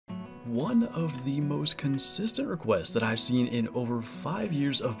One of the most consistent requests that I've seen in over 5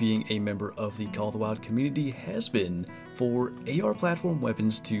 years of being a member of the Call of the Wild community has been for AR platform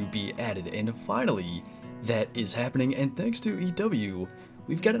weapons to be added, and finally that is happening, and thanks to EW,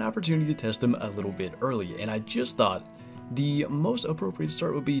 we've got an opportunity to test them a little bit early, and I just thought the most appropriate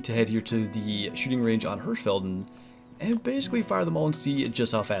start would be to head here to the shooting range on Hirschfelden and basically fire them all and see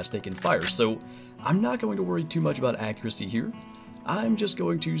just how fast they can fire. So I'm not going to worry too much about accuracy here. I'm just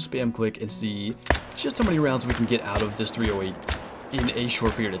going to spam click and see just how many rounds we can get out of this 308 in a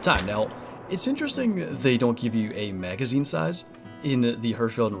short period of time. Now, it's interesting they don't give you a magazine size in the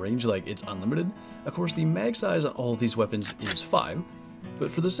Hirschfelden range, like it's unlimited. Of course, the mag size on all of these weapons is 5,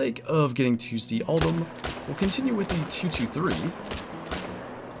 but for the sake of getting to see all of them, we'll continue with the 223.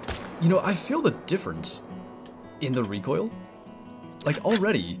 You know, I feel the difference in the recoil. Like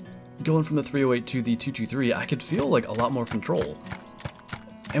already, going from the 308 to the 223, I could feel like a lot more control.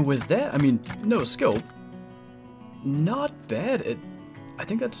 And with that, I mean, no scope, not bad. I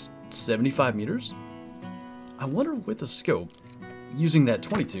think that's 75 meters. I wonder with the scope, using that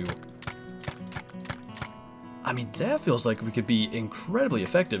 22, I mean, that feels like we could be incredibly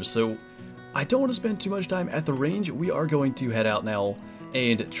effective. So I don't want to spend too much time at the range. We are going to head out now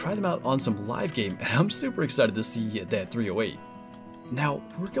and try them out on some live game, and I'm super excited to see that 308. Now,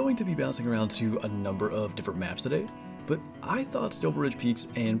 we're going to be bouncing around to a number of different maps today, but I thought Silver Ridge Peaks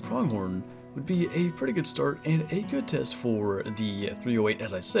and Pronghorn would be a pretty good start and a good test for the 308.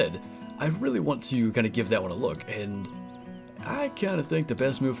 As I said, I really want to kind of give that one a look, and I kind of think the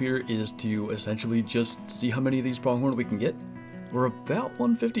best move here is to essentially just see how many of these Pronghorn we can get. We're about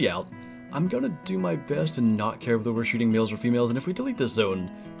 150 out. I'm going to do my best to not care whether we're shooting males or females, and if we delete this zone,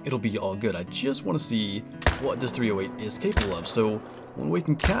 it'll be all good. I just want to see what this 308 is capable of, so when we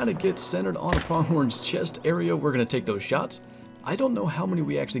can kind of get centered on a Pronghorn's chest area, we're going to take those shots. I don't know how many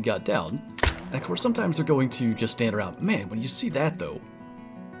we actually got down, and of course sometimes they're going to just stand around. Man, when you see that though,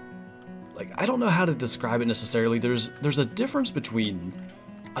 like, I don't know how to describe it necessarily. There's a difference between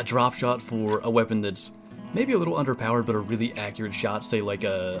a drop shot for a weapon that's maybe a little underpowered but a really accurate shot, say like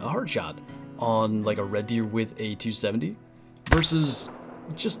a hard shot on like a Red Deer with a 270, versus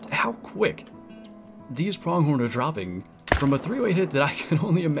just how quick these Pronghorn are dropping from a 308 hit that I can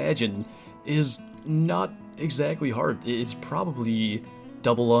only imagine is not exactly hard. It's probably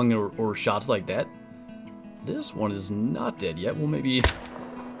double lung or shots like that. This one is not dead yet. We'll maybe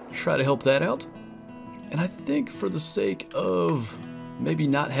try to help that out. And I think for the sake of maybe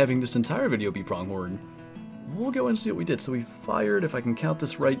not having this entire video be Pronghorn, we'll go and see what we did. So we fired, if I can count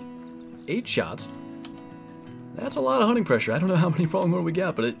this right, 8 shots. That's a lot of hunting pressure. I don't know how many Pronghorn we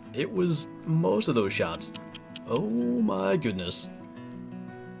got, but it was most of those shots. Oh my goodness.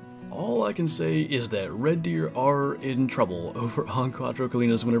 All I can say is that Red Deer are in trouble over on Cuatro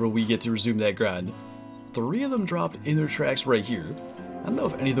Colinas whenever we get to resume that grind. 3 of them dropped in their tracks right here. I don't know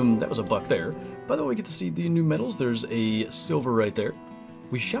if any of them, that was a buck there. By the way, we get to see the new medals. There's a silver right there.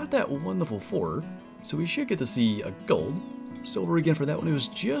 We shot that one level 4, so we should get to see a gold. Silver again for that one. It was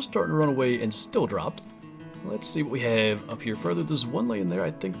just starting to run away and still dropped. Let's see what we have up here further. There's one laying there.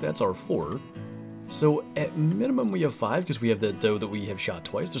 I think that's our 4. So at minimum we have 5 because we have that doe that we have shot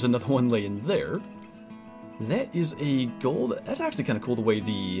twice. There's another one laying there. That is a gold. That's actually kind of cool the way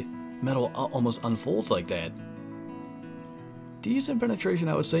the metal almost unfolds like that. Decent penetration,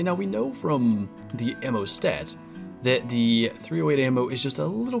 I would say. Now we know from the ammo stats that the 308 ammo is just a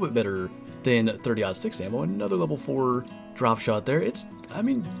little bit better than 30-06 ammo. Another level 4 drop shot there. It's, I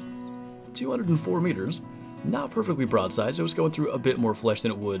mean, 204 meters. Not perfectly broadside, so it's going through a bit more flesh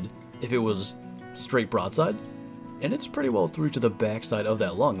than it would if it was straight broadside. And it's pretty well through to the backside of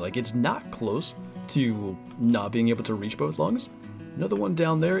that lung. Like, it's not close to not being able to reach both lungs. Another one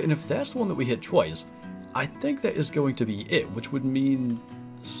down there, and if that's the one that we hit twice, I think that is going to be it, which would mean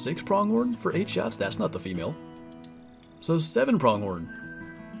 6 Pronghorn for 8 shots. That's not the female. So 7 Pronghorn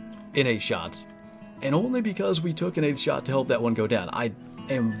in 8 shots. And only because we took an 8th shot to help that one go down. I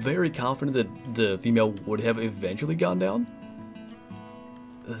am very confident that the female would have eventually gone down.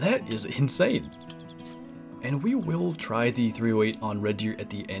 That is insane. And we will try the 308 on Red Deer at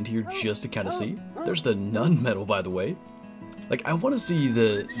the end here just to kind of see. There's the Nun medal, by the way. Like, I want to see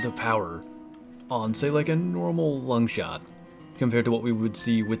the power on, say, like a normal lung shot compared to what we would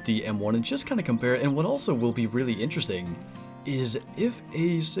see with the M1 and just kind of compare it. And what also will be really interesting is if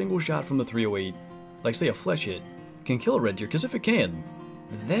a single shot from the 308, like say a flesh hit, can kill a Red Deer, because if it can,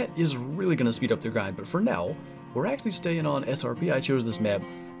 that is really going to speed up their grind. But for now, we're actually staying on SRP. I chose this map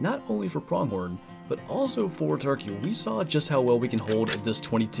not only for Pronghorn, but also for Turkey. We saw just how well we can hold this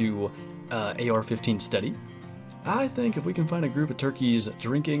 22 AR-15 steady. I think if we can find a group of turkeys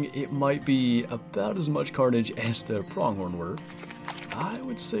drinking, it might be about as much carnage as the pronghorn were. I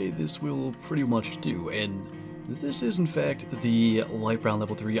would say this will pretty much do, and this is in fact the light brown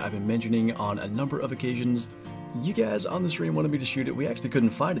level 3 I've been mentioning on a number of occasions. You guys on the stream wanted me to shoot it, we actually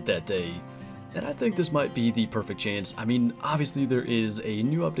couldn't find it that day. And I think this might be the perfect chance. I mean, obviously there is a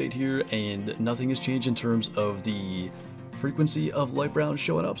new update here and nothing has changed in terms of the frequency of light brown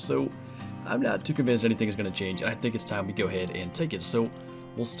showing up, so I'm not too convinced anything is going to change, and I think it's time we go ahead and take it. So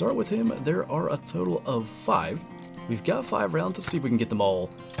we'll start with him. There are a total of 5. We've got 5 rounds. Let's see if we can get them all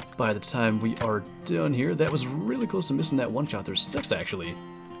by the time we are done here. That was really close to missing that one shot. There's 6 actually.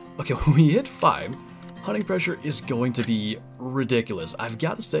 Okay, when we hit 5, hunting pressure is going to be ridiculous. I've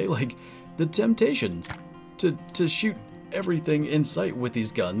got to say, like, the temptation to shoot everything in sight with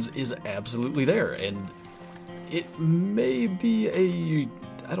these guns is absolutely there, and it may be a,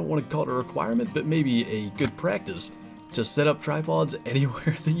 I don't want to call it a requirement, but maybe a good practice to set up tripods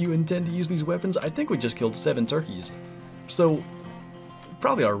anywhere that you intend to use these weapons. I think we just killed 7 turkeys, so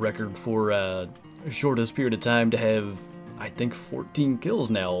probably our record for shortest period of time to have, I think, 14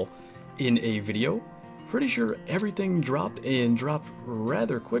 kills now in a video. Pretty sure everything dropped and dropped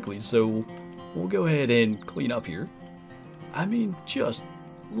rather quickly, so we'll go ahead and clean up here. I mean, just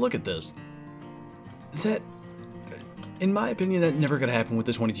look at this. That, in my opinion, that never could happen with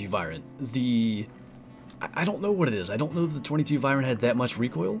the 22 Virant. I don't know what it is. I don't know that the 22 Virant had that much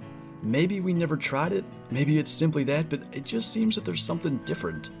recoil. Maybe we never tried it. Maybe it's simply that, but it just seems that there's something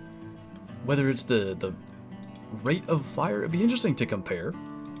different. Whether it's the rate of fire, it'd be interesting to compare.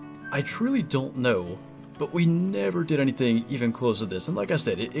 I truly don't know, but we never did anything even close to this. And like I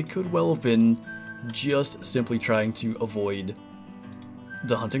said, it could well have been just simply trying to avoid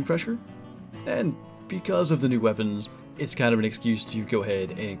the hunting pressure. And because of the new weapons, it's kind of an excuse to go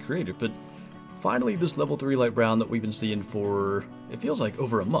ahead and create it. But finally, this level 3 light brown that we've been seeing for, it feels like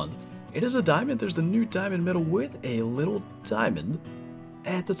over a month. It is a diamond. There's the new diamond medal with a little diamond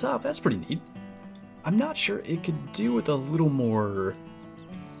at the top. That's pretty neat. I'm not sure it could do with a little more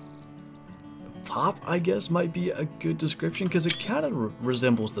pop, I guess, might be a good description, because it kind of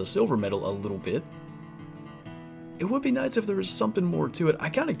resembles the silver medal a little bit. It would be nice if there was something more to it. I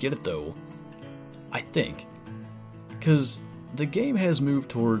kind of get it though, I think, because the game has moved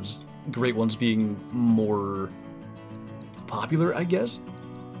towards great ones being more popular, I guess.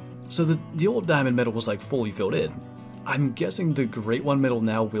 So the old diamond medal was like fully filled in. I'm guessing the great one medal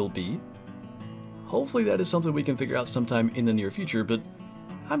now will be. Hopefully that is something we can figure out sometime in the near future, but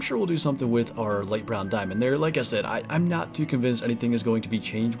I'm sure we'll do something with our light brown diamond there. Like I said, I'm not too convinced anything is going to be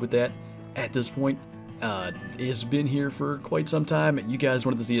changed with that at this point. It's been here for quite some time. You guys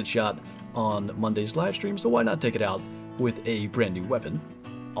wanted to see it shot on Monday's live stream, so why not take it out with a brand new weapon?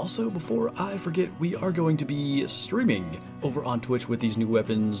 Also, before I forget, we are going to be streaming over on Twitch with these new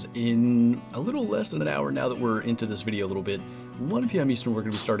weapons in a little less than an hour now that we're into this video a little bit. 1 p.m. Eastern, we're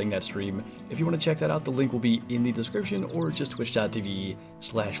going to be starting that stream. If you want to check that out, the link will be in the description or just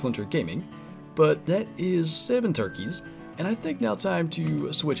twitch.tv/Flinter Gaming. But that is 7 turkeys, and I think now time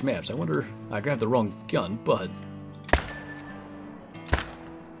to switch maps. I wonder, I grabbed the wrong gun, but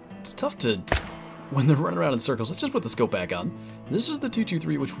it's tough to, when they're running around in circles. Let's just put the scope back on. This is the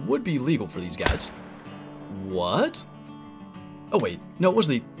 223, which would be legal for these guys. What? Oh wait, no, it was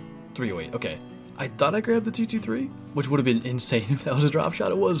the 308, okay. I thought I grabbed the 223, which would have been insane if that was a drop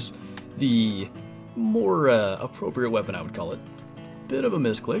shot. It was the more appropriate weapon, I would call it. Bit of a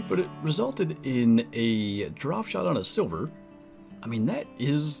misclick, but it resulted in a drop shot on a silver. I mean, that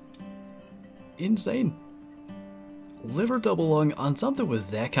is insane. Liver double lung on something with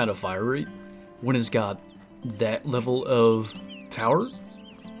that kind of fire rate, when it's got that level of power,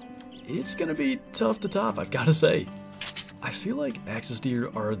 it's gonna be tough to top, I've got to say. I feel like axis deer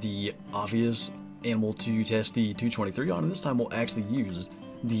are the obvious animal to test the 223 on, and this time we'll actually use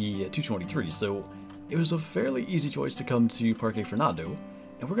the 223, so it was a fairly easy choice to come to Parque Fernando,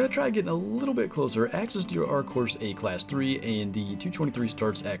 and we're going to try getting a little bit closer. Axis deer are of course a class 3, and the 223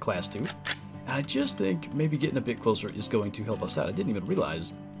 starts at class 2, and I just think maybe getting a bit closer is going to help us out. I didn't even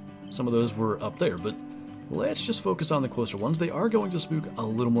realize some of those were up there, but let's just focus on the closer ones. They are going to spook a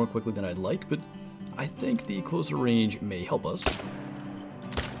little more quickly than I'd like, but I think the closer range may help us.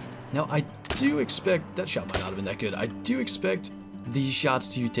 Now, I do expect, that shot might not have been that good, I do expect these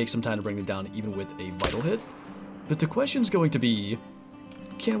shots to take some time to bring them down, even with a vital hit. But the question's going to be,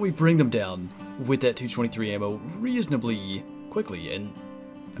 can we bring them down with that 223 ammo reasonably quickly? And,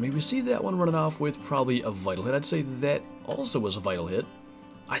 I mean, we see that one running off with probably a vital hit. I'd say that also was a vital hit.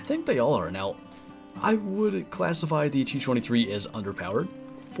 I think they all are. Now, I would classify the 223 as underpowered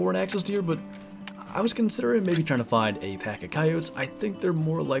for an axis deer, but I was considering maybe trying to find a pack of coyotes. I think they're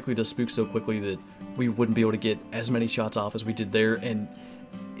more likely to spook so quickly that we wouldn't be able to get as many shots off as we did there, and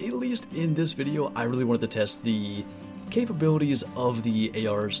at least in this video, I really wanted to test the capabilities of the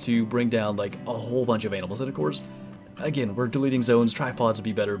ARs to bring down like a whole bunch of animals. And of course, again, we're deleting zones, tripods would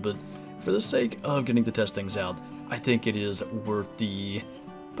be better, but for the sake of getting to test things out, I think it is worth the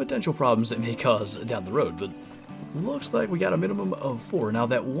potential problems it may cause down the road. But looks like we got a minimum of 4. Now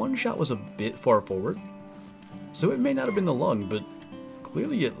that one shot was a bit far forward, so it may not have been the lung, but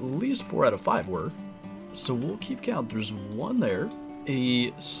clearly at least 4 out of 5 were. So we'll keep count. There's one there,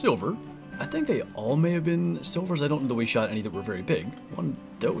 a silver. I think they all may have been silvers. I don't know that we shot any that were very big. One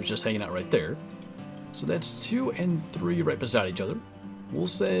doe was just hanging out right there. So that's 2 and 3 right beside each other. We'll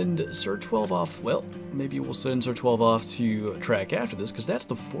send Sir 12 off. Well, maybe we'll send Sir 12 off to track after this, because that's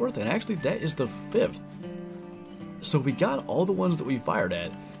the 4th, and actually that is the 5th. So we got all the ones that we fired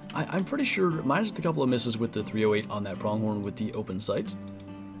at. I'm pretty sure, minus a couple of misses with the 308 on that pronghorn with the open sights.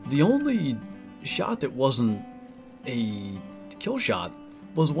 The only shot that wasn't a kill shot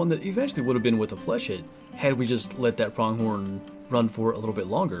was one that eventually would have been with a flesh hit had we just let that pronghorn run for a little bit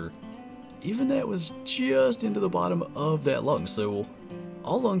longer. Even that was just into the bottom of that lung. So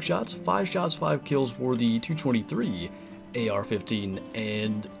all lung shots, 5 kills for the 223 AR-15,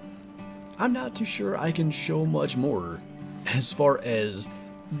 and I'm not too sure I can show much more as far as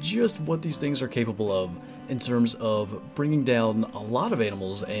just what these things are capable of in terms of bringing down a lot of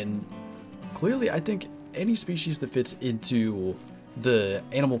animals. And clearly I think any species that fits into the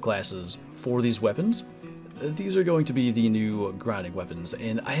animal classes for these weapons, these are going to be the new grinding weapons.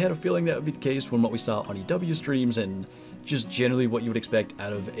 And I had a feeling that would be the case from what we saw on EW streams and just generally what you would expect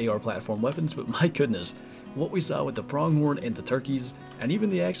out of AR platform weapons, but my goodness, what we saw with the pronghorn and the turkeys, and even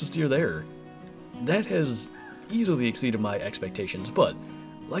the axis deer there, that has easily exceeded my expectations. But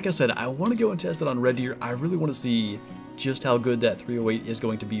like I said, I want to go and test it on red deer. I really want to see just how good that 308 is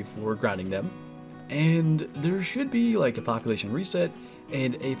going to be for grinding them. And there should be like a population reset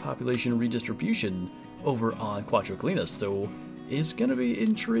and a population redistribution over on Quattroclinas, so it's going to be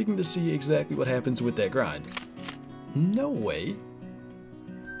intriguing to see exactly what happens with that grind. No way.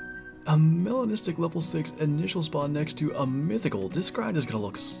 A melanistic level 6 initial spawn next to a mythical. This grind is going to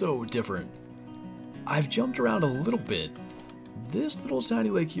look so different. I've jumped around a little bit. This little tiny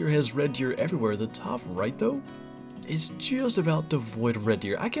lake here has red deer everywhere. The top right though is just about devoid of red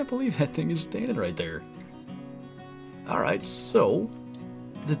deer. I can't believe that thing is standing right there. Alright, so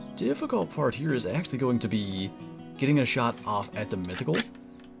the difficult part here is actually going to be getting a shot off at the mythical.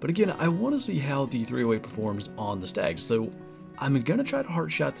 But again, I want to see how the 308 performs on the stags, so I'm going to try to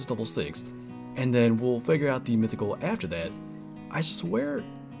heart shot this level 6, and then we'll figure out the mythical after that. I swear,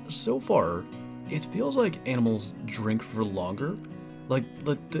 so far, it feels like animals drink for longer. Like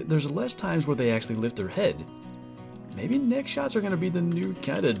there's less times where they actually lift their head. Maybe neck shots are going to be the new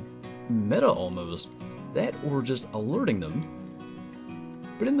kind of meta almost. That or just alerting them.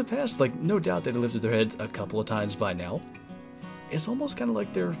 But in the past, like, no doubt they'd lifted their heads a couple of times by now. It's almost kind of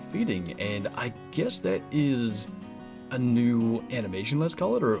like they're feeding, and I guess that is a new animation, let's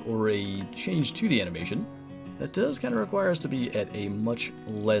call it, or a change to the animation. That does kind of require us to be at a much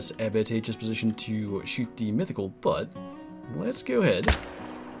less advantageous position to shoot the mythical, but let's go ahead.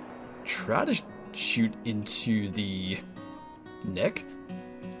 Try to shoot into the neck.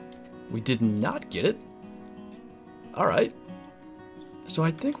 We did not get it. Alright. So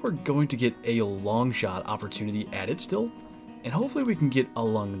I think we're going to get a long shot opportunity at it still, and hopefully we can get a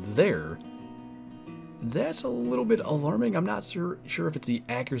lung there. That's a little bit alarming. I'm not sure if it's the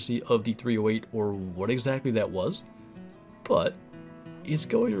accuracy of the 308 or what exactly that was, but it's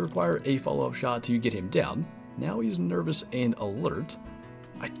going to require a follow-up shot to get him down. Now he's nervous and alert.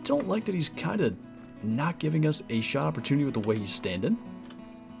 I don't like that he's kind of not giving us a shot opportunity with the way he's standing.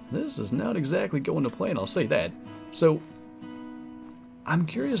 This is not exactly going to plan, I'll say that. So I'm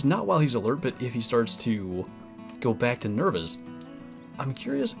curious, not while he's alert, but if he starts to go back to nervous. I'm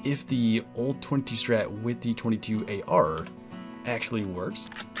curious if the old 20 strat with the 22 AR actually works.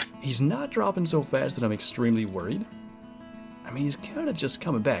 He's not dropping so fast that I'm extremely worried. I mean, he's kind of just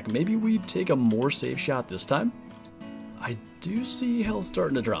coming back. Maybe we take a more safe shot this time. I do see health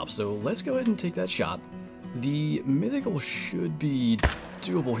starting to drop, so let's go ahead and take that shot. The mythical should be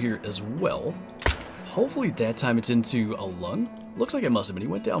doable here as well. Hopefully that time it's into a lung. Looks like it must have been. He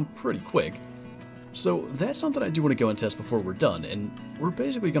went down pretty quick. So that's something I do want to go and test before we're done, and we're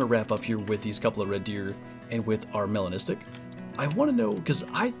basically going to wrap up here with these couple of red deer and with our melanistic. I want to know, because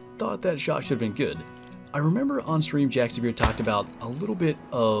I thought that shot should have been good. I remember on stream JaxyBeard talked about a little bit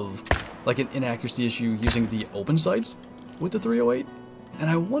of like an inaccuracy issue using the open sights with the 308, And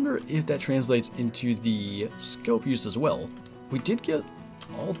I wonder if that translates into the scope use as well. We did get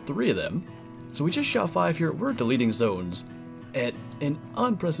all 3 of them. So we just shot 5 here. We're deleting zones at an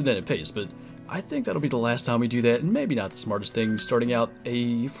unprecedented pace, but I think that'll be the last time we do that, and maybe not the smartest thing starting out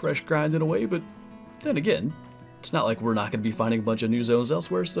a fresh grind in a way, but then again, it's not like we're not going to be finding a bunch of new zones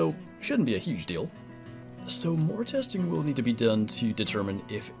elsewhere, so it shouldn't be a huge deal. So more testing will need to be done to determine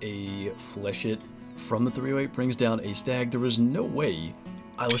if a flesh hit from the 308 brings down a stag. There was no way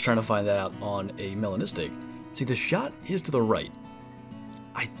I was trying to find that out on a melanistic. See, the shot is to the right.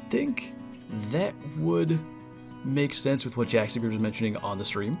 I think that would make sense with what JaxyBeard was mentioning on the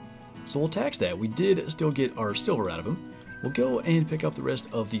stream. So we'll tax that. We did still get our silver out of him. We'll go and pick up the rest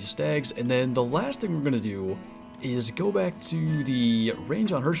of these stags, and then the last thing we're going to do is go back to the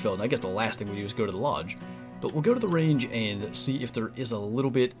range on Hirschfeld. And I guess the last thing we do is go to the lodge. But we'll go to the range and see if there is a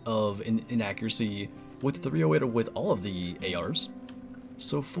little bit of an inaccuracy with the 308 or with all of the ARs.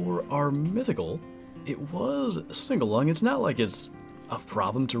 So for our mythical, it was single lung. It's not like it's a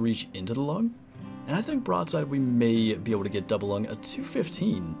problem to reach into the lung. And I think broadside we may be able to get double lung, a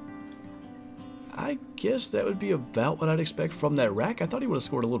 215. I guess that would be about what I'd expect from that rack. I thought he would have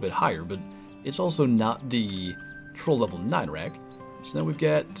scored a little bit higher, but it's also not the troll level 9 rack. So now we've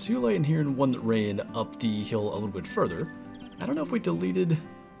got 2 laying here and 1 that ran up the hill a little bit further. I don't know if we deleted...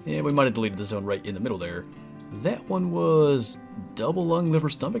 Yeah, we might have deleted the zone right in the middle there. That one was double lung, liver,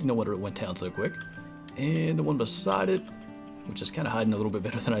 stomach. No wonder it went down so quick. And the one beside it, which is kind of hiding a little bit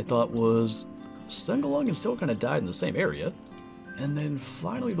better than I thought, was single lung and still kind of died in the same area. And then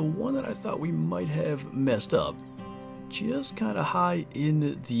finally the one that I thought we might have messed up, just kind of high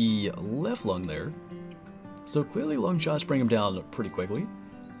in the left lung there. So clearly lung shots bring him down pretty quickly.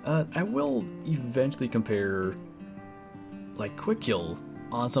 I will eventually compare like quick kill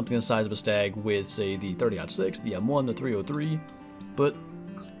on something the size of a stag with, say, the 30-06, the M1, the 303, but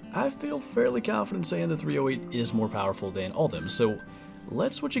I feel fairly confident saying the 308 is more powerful than all of them. So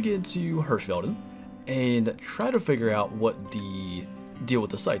let's switch again to Hirschfelden and try to figure out what the deal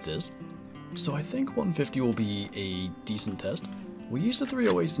with the sights is. So I think 150 will be a decent test. We used the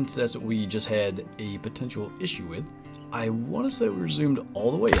 308 since that's what we just had a potential issue with. I want to say we were zoomed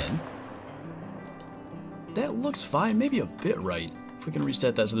all the way in. That looks fine, maybe a bit right. If we can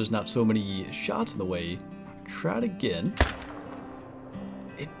reset that so there's not so many shots in the way. Try it again.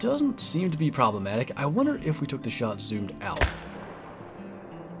 It doesn't seem to be problematic. I wonder if we took the shot zoomed out.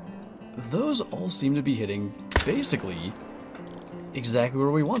 Those all seem to be hitting basically exactly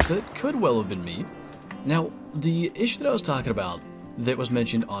where we want. So it could well have been me. Now, the issue that I was talking about that was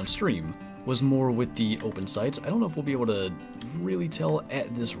mentioned on stream was more with the open sights. I don't know if we'll be able to really tell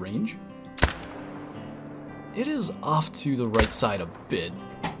at this range. It is off to the right side a bit.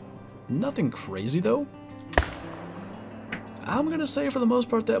 Nothing crazy though. I'm gonna say for the most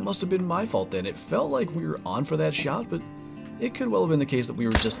part that must have been my fault then. It felt like we were on for that shot, but it could well have been the case that we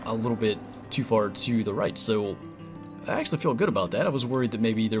were just a little bit too far to the right. So I actually feel good about that. I was worried that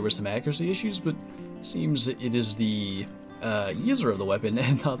maybe there were some accuracy issues, but it seems it is the user of the weapon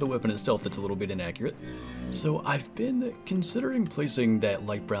and not the weapon itself that's a little bit inaccurate. So I've been considering placing that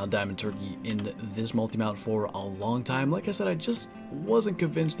light brown diamond turkey in this multi-mount for a long time. Like I said, I just wasn't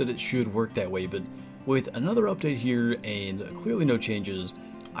convinced that it should work that way, but with another update here and clearly no changes,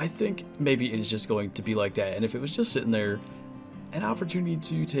 I think maybe it is just going to be like that. And if it was just sitting there, an opportunity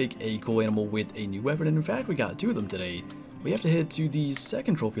to take a cool animal with a new weapon, and in fact we got 2 of them today, we have to head to the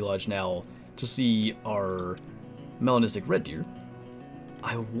second trophy lodge now to see our melanistic red deer.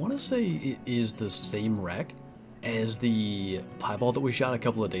 I want to say it is the same rack as the piebald that we shot a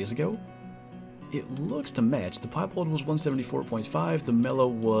couple of days ago. It looks to match. The piebald was 174.5, the mellow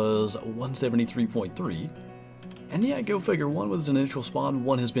was 173.3. And yeah, go figure, one was an initial spawn,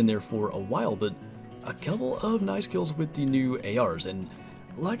 one has been there for a while, but a couple of nice kills with the new ARs. And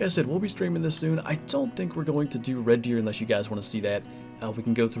like I said, we'll be streaming this soon. I don't think we're going to do red deer unless you guys want to see that. We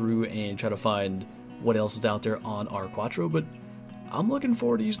can go through and try to find what else is out there on our Quattro, but I'm looking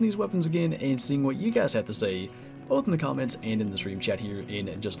forward to using these weapons again and seeing what you guys have to say, both in the comments and in the stream chat here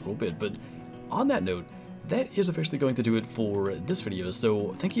in just a little bit. But on that note, that is officially going to do it for this video,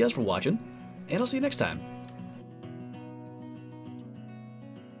 so thank you guys for watching, and I'll see you next time.